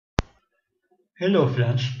Hello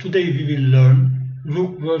friends, today we will learn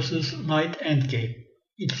Rook vs Knight endgame.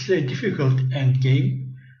 It's a difficult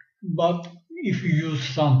endgame, but if you use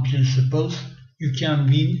some principles, you can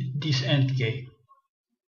win this endgame.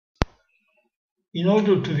 In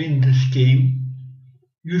order to win this game,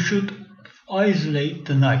 you should isolate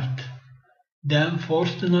the knight, then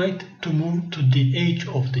force the knight to move to the edge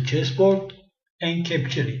of the chessboard and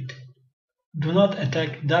capture it. Do not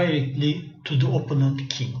attack directly to the opponent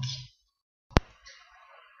king.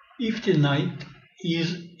 If the knight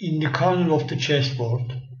is in the corner of the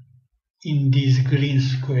chessboard, in these green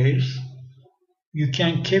squares, you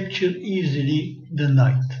can capture easily the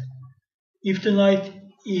knight. If the knight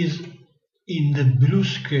is in the blue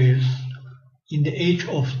squares, in the edge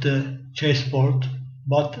of the chessboard,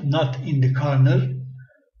 but not in the corner,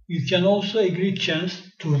 you can also a great chance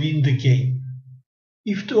to win the game.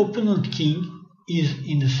 If the opponent king is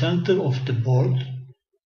in the center of the board,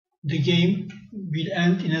 the game will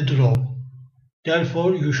end in a draw.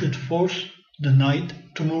 Therefore, you should force the knight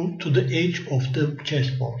to move to the edge of the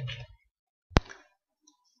chessboard.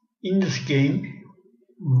 In this game,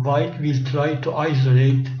 white will try to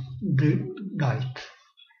isolate the knight.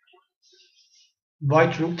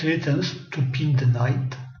 White rook threatens to pin the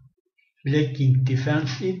knight. Black king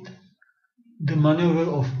defends it. The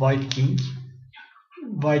maneuver of white king.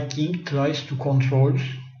 White king tries to control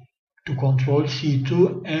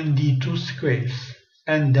c2 and d2 squares,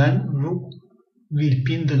 and then rook will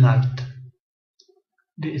pin the knight.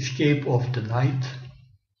 The escape of the knight.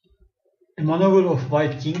 The maneuver of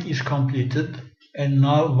white king is completed, and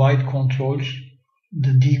now white controls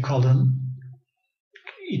the d column.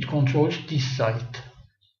 It controls this side.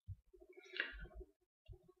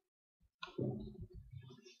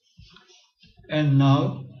 And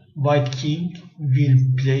now white king will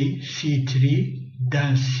play c3,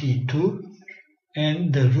 then c2,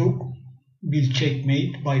 and the rook will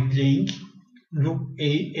checkmate by playing rook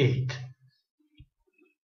a8.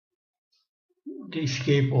 The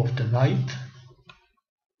escape of the knight.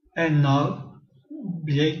 And now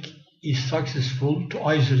black is successful to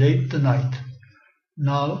isolate the knight.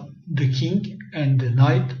 Now the king and the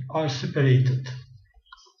knight are separated.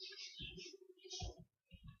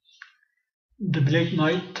 The black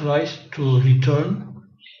knight tries to return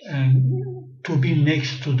and to be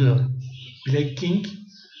next to the black king,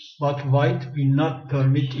 but white will not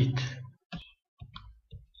permit it.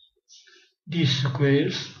 These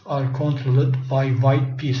squares are controlled by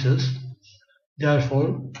white pieces,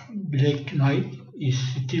 therefore black knight is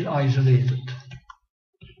still isolated.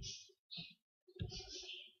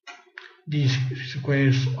 These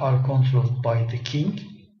squares are controlled by the king.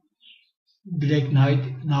 Black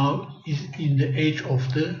knight now is in the edge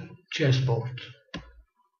of the chessboard.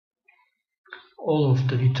 All of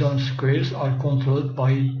the return squares are controlled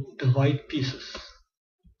by the white pieces.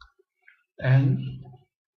 And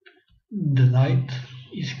the knight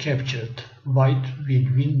is captured. White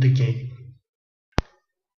will win the game.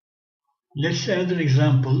 Let's say another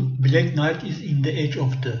example. Black knight is in the edge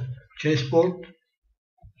of the chessboard.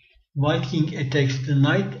 White king attacks the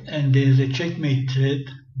knight and there is a checkmate threat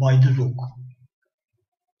by the rook.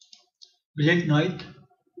 Black knight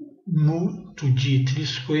move to g3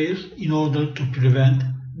 squares in order to prevent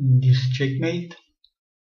this checkmate.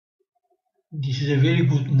 This is a very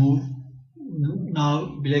good move.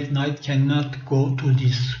 Now black knight cannot go to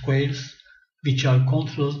these squares which are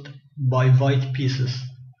controlled by white pieces.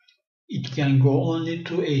 It can go only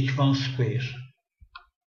to h1 square.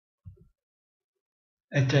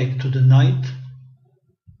 Attack to the knight,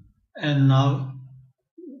 and now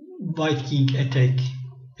white king attacks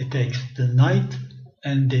the knight,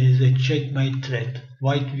 and there is a checkmate threat.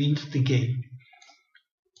 White wins the game.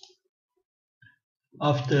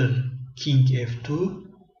 After king f2,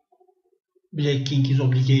 black king is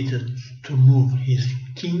obligated to move his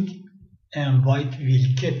king, and white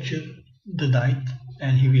will capture the knight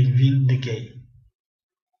and he will win the game.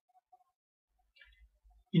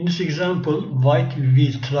 In this example, white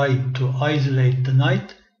will try to isolate the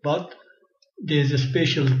knight, but there is a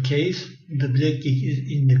special case. The black king is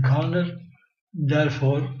in the corner,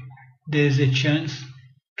 therefore there is a chance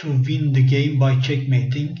to win the game by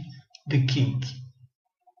checkmating the king.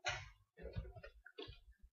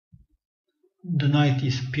 The knight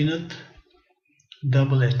is pinned,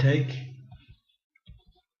 double attack.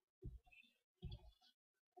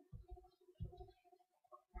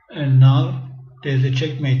 And now there is a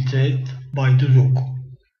checkmate threat by the rook.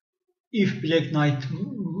 If black knight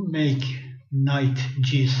make knight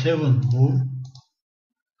g7 move,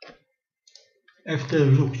 after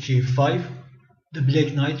rook g5, the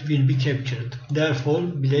black knight will be captured. Therefore,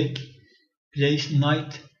 black plays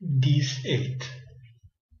knight d8.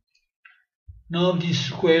 Now these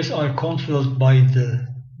squares are controlled by the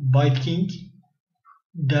white king,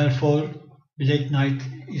 therefore black knight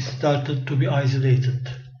is started to be isolated.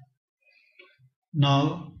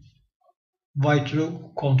 Now white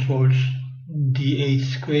rook controls d8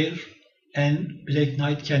 square and black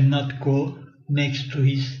knight cannot go next to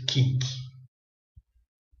his king.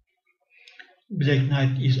 Black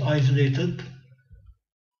knight is isolated.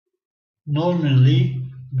 Normally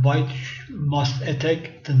white must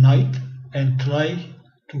attack the knight and try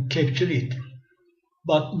to capture it.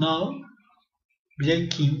 But now black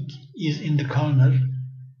king is in the corner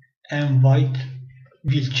and white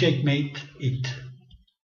will checkmate it.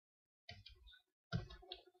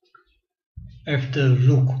 After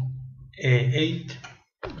rook a8,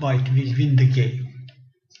 white will win the game.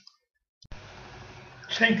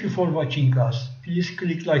 Thank you for watching us. Please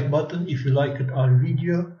click like button if you liked our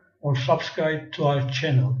video or subscribe to our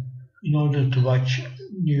channel in order to watch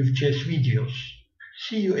new chess videos.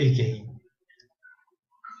 See you again.